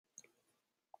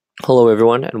Hello,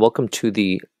 everyone, and welcome to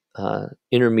the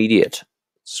intermediate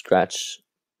Scratch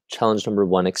challenge number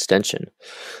 1 extension.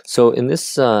 So in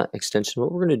this extension,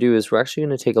 what we're going to do is we're actually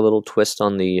going to take a little twist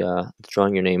on the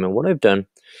drawing your name. And what I've done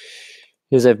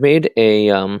is I've made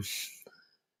a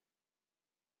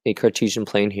Cartesian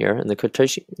plane here, and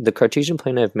the Cartesian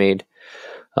plane I've made,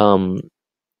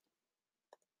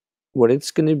 what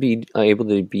it's going to be able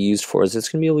to be used for is it's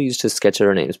going to be able to use to sketch out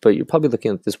our names. But you're probably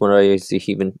looking at this one, I see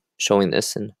even showing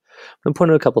this, and I'm going to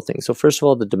point out a couple things. So first of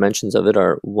all, the dimensions of it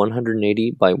are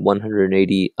 180 by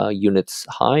 180 units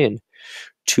high and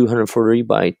 240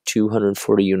 by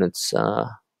 240 units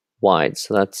wide.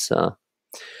 So that's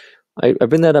I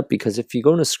bring that up because if you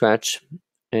go into Scratch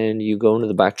and you go into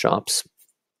the backdrops,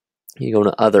 you go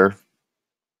to Other,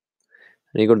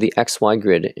 and you go to the XY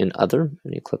grid in Other,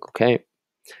 and you click OK.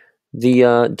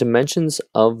 The dimensions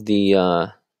of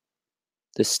the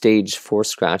stage for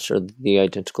Scratch are the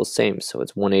identical same. So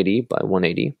it's 180 by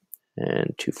 180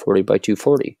 and 240 by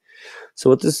 240. So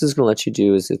what this is going to let you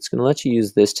do is it's going to let you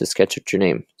use this to sketch out your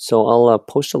name. So I'll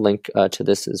post a link to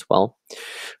this as well.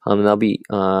 And that'll be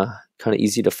kind of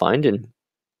easy to find. And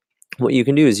what you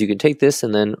can do is you can take this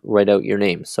and then write out your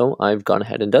name. So I've gone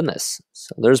ahead and done this.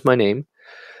 So there's my name.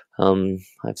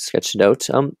 I've sketched it out.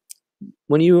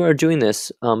 When you are doing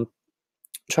this,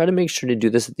 try to make sure to do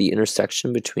this at the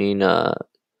intersection between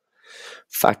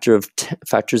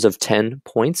factors of 10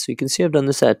 points. So you can see I've done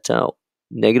this at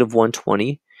negative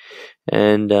 120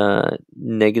 and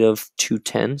negative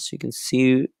 210. So you can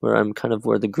see where I'm kind of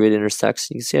where the grid intersects.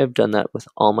 You can see I've done that with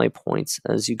all my points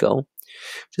as you go.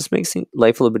 Just makes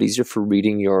life a little bit easier for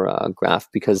reading your graph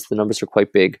because the numbers are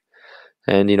quite big.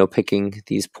 And, picking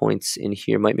these points in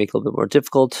here might make it a little bit more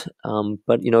difficult.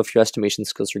 But, if your estimation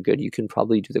skills are good, you can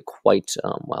probably do that quite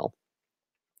well.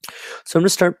 So I'm going to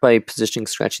start by positioning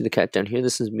Scratchy the Cat down here.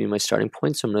 This is me, my starting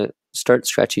point. So I'm going to start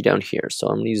Scratchy down here. So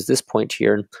I'm going to use this point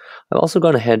here. And I've also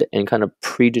gone ahead and kind of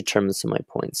predetermined some of my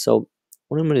points. So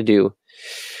what I'm going to do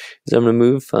is I'm going to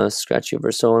move Scratchy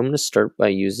over. So I'm going to start by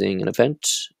using an event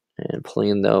and pulling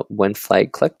in the when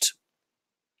flag clicked.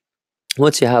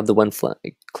 Once you have the when flag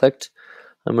clicked,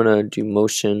 I'm going to do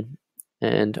motion,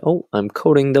 and I'm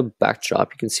coding the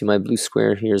backdrop. You can see my blue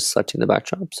square here is selecting the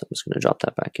backdrop, so I'm just going to drop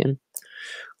that back in.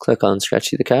 Click on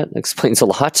Scratchy the Cat. It explains a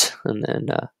lot, and then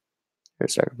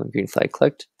there's our green flag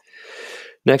clicked.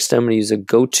 Next, I'm going to use a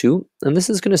go to, and this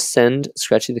is going to send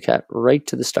Scratchy the Cat right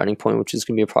to the starting point, which is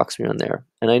going to be approximately around there.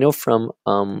 And I know from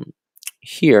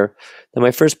here that my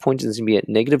first point is going to be at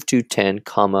negative 210,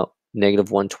 comma,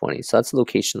 negative 120. So that's the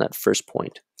location of that first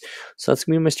point. So that's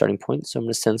going to be my starting point. So I'm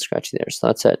going to send Scratchy there. So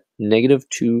that's at negative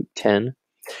 210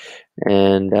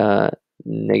 and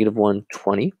negative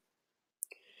 120.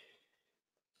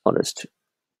 I'll just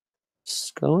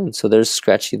go. And so there's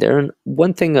Scratchy there. And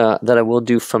one thing that I will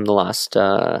do from the last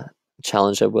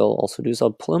challenge I will also do is I'll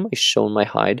pull in my show and my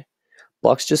hide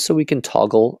blocks just so we can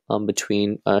toggle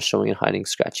between showing and hiding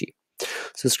Scratchy.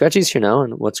 So Scratchy's here now,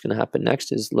 and what's going to happen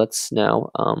next is let's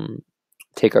now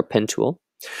take our pen tool.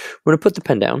 We're going to put the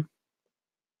pen down.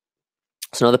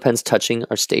 So now the pen's touching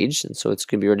our stage, and so it's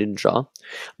going to be ready to draw. I'm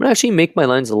going to actually make my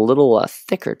lines a little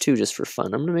thicker too, just for fun.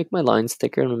 I'm going to make my lines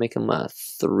thicker. I'm going to make them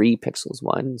 3 pixels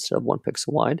wide instead of 1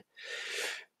 pixel wide.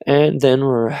 And then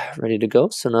we're ready to go.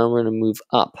 So now we're going to move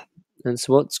up. And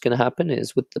so what's going to happen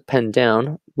is with the pen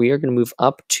down, we are going to move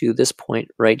up to this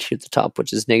point right here at the top,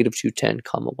 which is negative 210,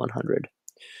 comma 100.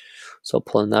 So I'll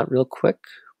pull in that real quick.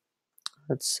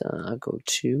 Let's go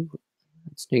to,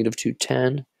 it's negative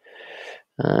 210,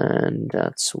 and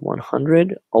that's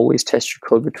 100. Always test your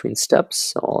code between steps.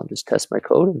 So I'll just test my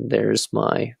code, and there's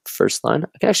my first line.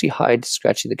 I can actually hide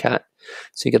Scratchy the Cat,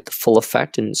 so you get the full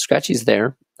effect, and Scratchy's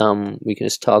there. We can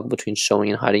just toggle between showing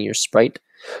and hiding your sprite.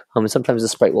 And sometimes the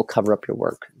sprite will cover up your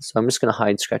work. So I'm just going to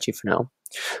hide Scratchy for now.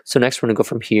 So next we're going to go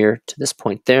from here to this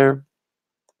point there.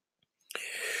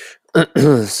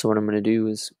 So what I'm going to do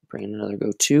is bring in another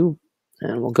go to,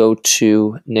 and we'll go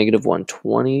to negative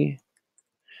 120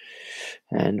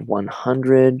 and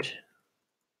 100.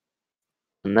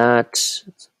 And that,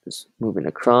 just moving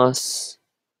across.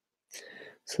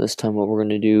 So this time what we're going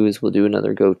to do is we'll do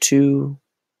another go to.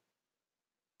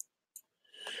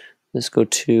 This go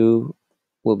to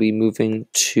will be moving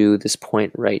to this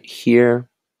point right here.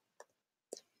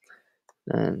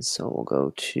 And so we'll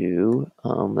go to,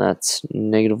 that's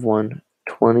negative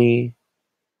 120.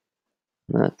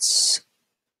 That's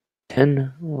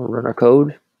 10. We'll run our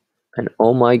code. And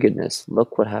oh my goodness,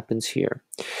 look what happens here.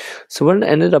 So what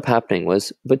ended up happening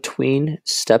was between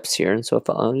steps here, and so if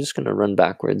I'm just going to run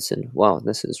backwards, and wow,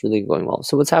 this is really going well.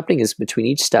 So what's happening is between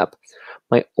each step,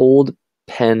 my old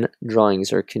pen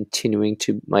drawings are continuing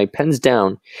to, my pen's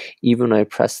down even when I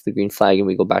press the green flag and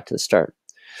we go back to the start.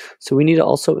 So we need to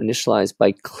also initialize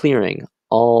by clearing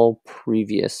all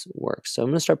previous work. So I'm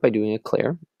going to start by doing a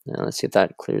clear. Now let's see if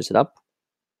that clears it up.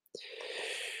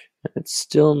 It's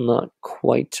still not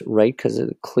quite right because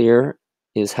the clear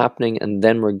is happening and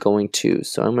then we're going to.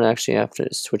 So I'm going to actually have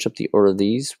to switch up the order of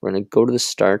these. We're going to go to the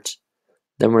start,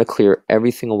 then we're going to clear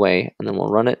everything away and then we'll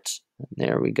run it.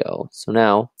 There we go. So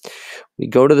now we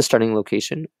go to the starting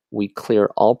location, we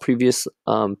clear all previous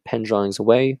pen drawings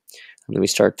away, and then we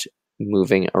start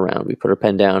moving around. We put our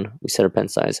pen down, we set our pen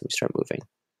size, and we start moving.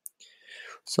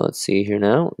 So let's see here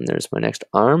now, and there's my next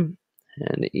arm,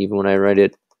 and even when I write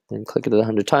it and click it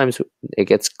 100 times, it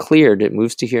gets cleared. It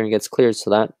moves to here and gets cleared,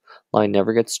 so that line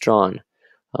never gets drawn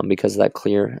because of that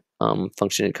clear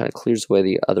function. It kind of clears away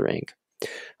the other ink.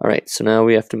 All right, so now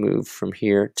we have to move from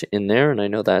here to in there, and I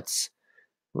know that's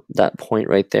that point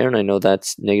right there, and I know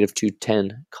that's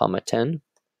 -210, 10.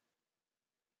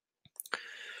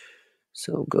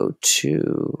 So go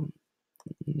to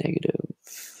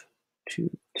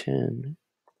 -210,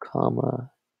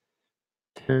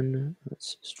 10.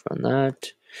 Let's just run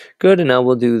that. Good, and now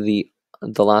we'll do the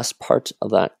last part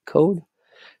of that code.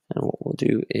 And what we'll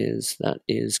do is that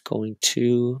is going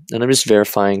to, and I'm just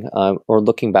verifying or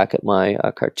looking back at my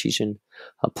Cartesian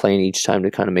plane each time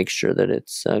to kind of make sure that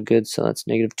it's good. So that's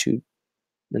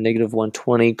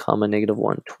 -120,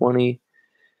 -120.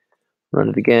 Run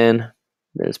it again.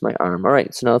 There's my arm. All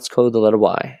right, so now let's code the letter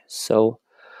Y. So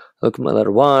look at my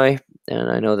letter Y, and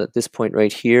I know that this point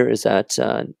right here is at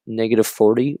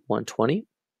 -40, 120.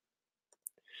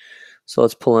 So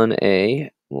let's pull in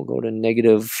A. We'll go to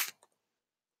 -40,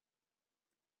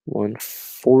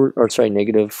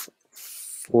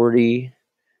 -40,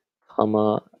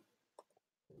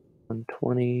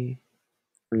 120,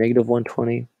 or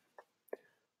 -120.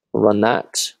 We'll run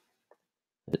that.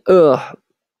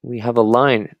 We have a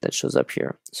line that shows up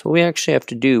here. So what we actually have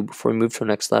to do before we move to the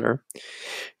next letter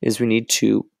is we need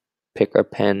to pick our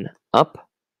pen up.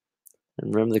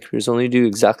 And remember, the computers only do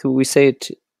exactly what we say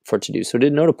it for it to do. So it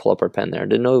didn't know to pull up our pen there. It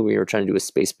didn't know we were trying to do a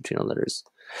space between our letters.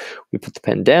 We put the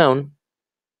pen down.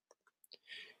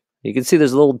 You can see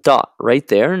there's a little dot right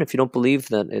there. And if you don't believe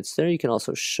that it's there, you can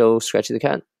also show Scratchy the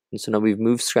cat. And so now we've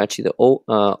moved Scratchy the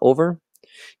over.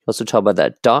 You also tell by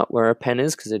that dot where our pen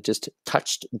is because it just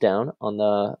touched down on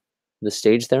the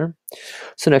stage there.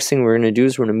 So next thing we're going to do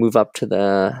is we're going to move up to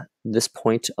this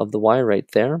point of the Y right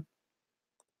there.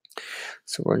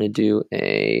 So we're going to do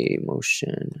a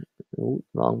motion,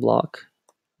 wrong block,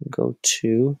 go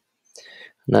to,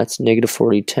 and that's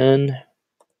 -40, 10.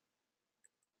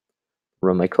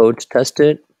 Run my code to test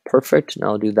it. Perfect.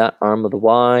 Now I'll do that arm of the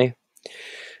Y.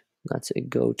 That's it.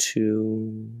 Go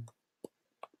to,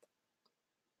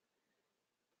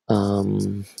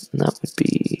 that would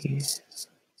be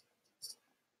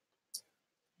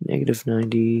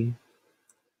 -90,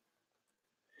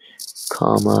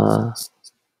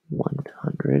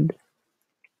 100.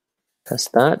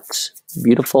 Test that.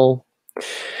 Beautiful.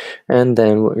 And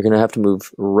then we're going to have to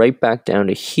move right back down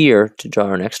to here to draw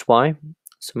our next Y.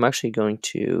 So I'm actually going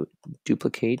to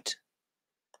duplicate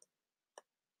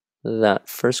that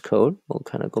first code. We'll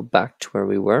kind of go back to where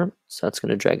we were. So that's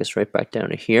going to drag us right back down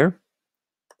to here.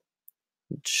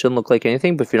 It shouldn't look like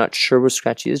anything, but if you're not sure where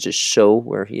Scratchy is, just show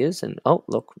where he is. And oh,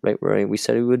 look, right where we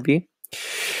said he would be.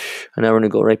 And now we're going to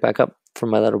go right back up for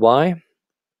my letter Y.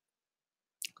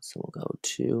 So we'll go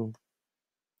to,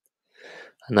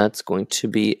 and that's going to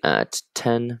be at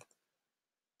 10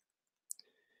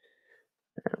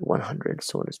 and 100.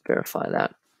 So we'll just verify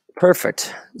that.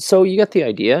 Perfect. So you get the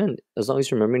idea. And as long as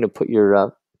you're remembering to put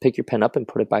your pick your pen up and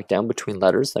put it back down between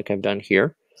letters, like I've done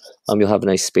here, you'll have a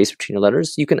nice space between your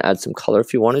letters. You can add some color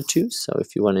if you wanted to. So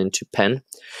if you went into pen,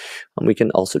 we can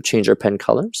also change our pen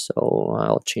color. So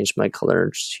I'll change my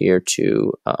colors here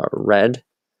to red.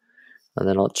 And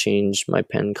then I'll change my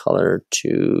pen color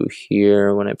to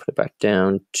here when I put it back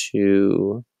down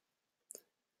to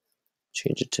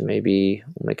change it to maybe,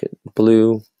 we'll make it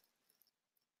blue.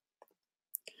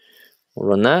 We'll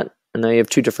run that, and now you have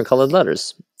two different colored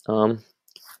letters. So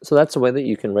that's the way that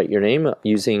you can write your name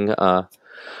using a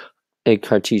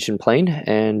Cartesian plane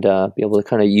and be able to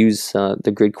kind of use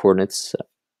the grid coordinates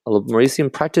a little more easily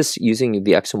and practice using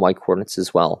the X and Y coordinates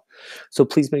as well. So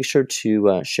please make sure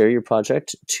to share your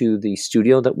project to the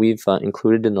studio that we've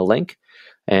included in the link,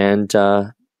 and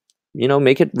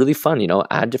make it really fun.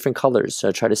 Add different colors.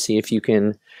 Try to see if you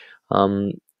can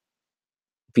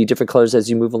be different colors as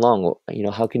you move along. You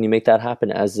know, how can you make that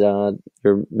happen as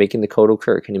you're making the code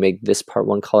occur? Can you make this part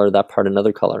one color, that part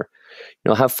another color? You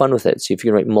know, have fun with it. See if you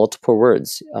can write multiple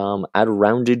words. Add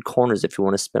rounded corners if you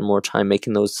want to spend more time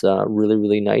making those really,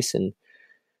 really nice and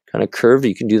kind of curved.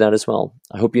 You can do that as well.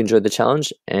 I hope you enjoyed the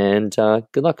challenge, and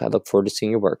good luck. I look forward to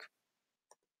seeing your work.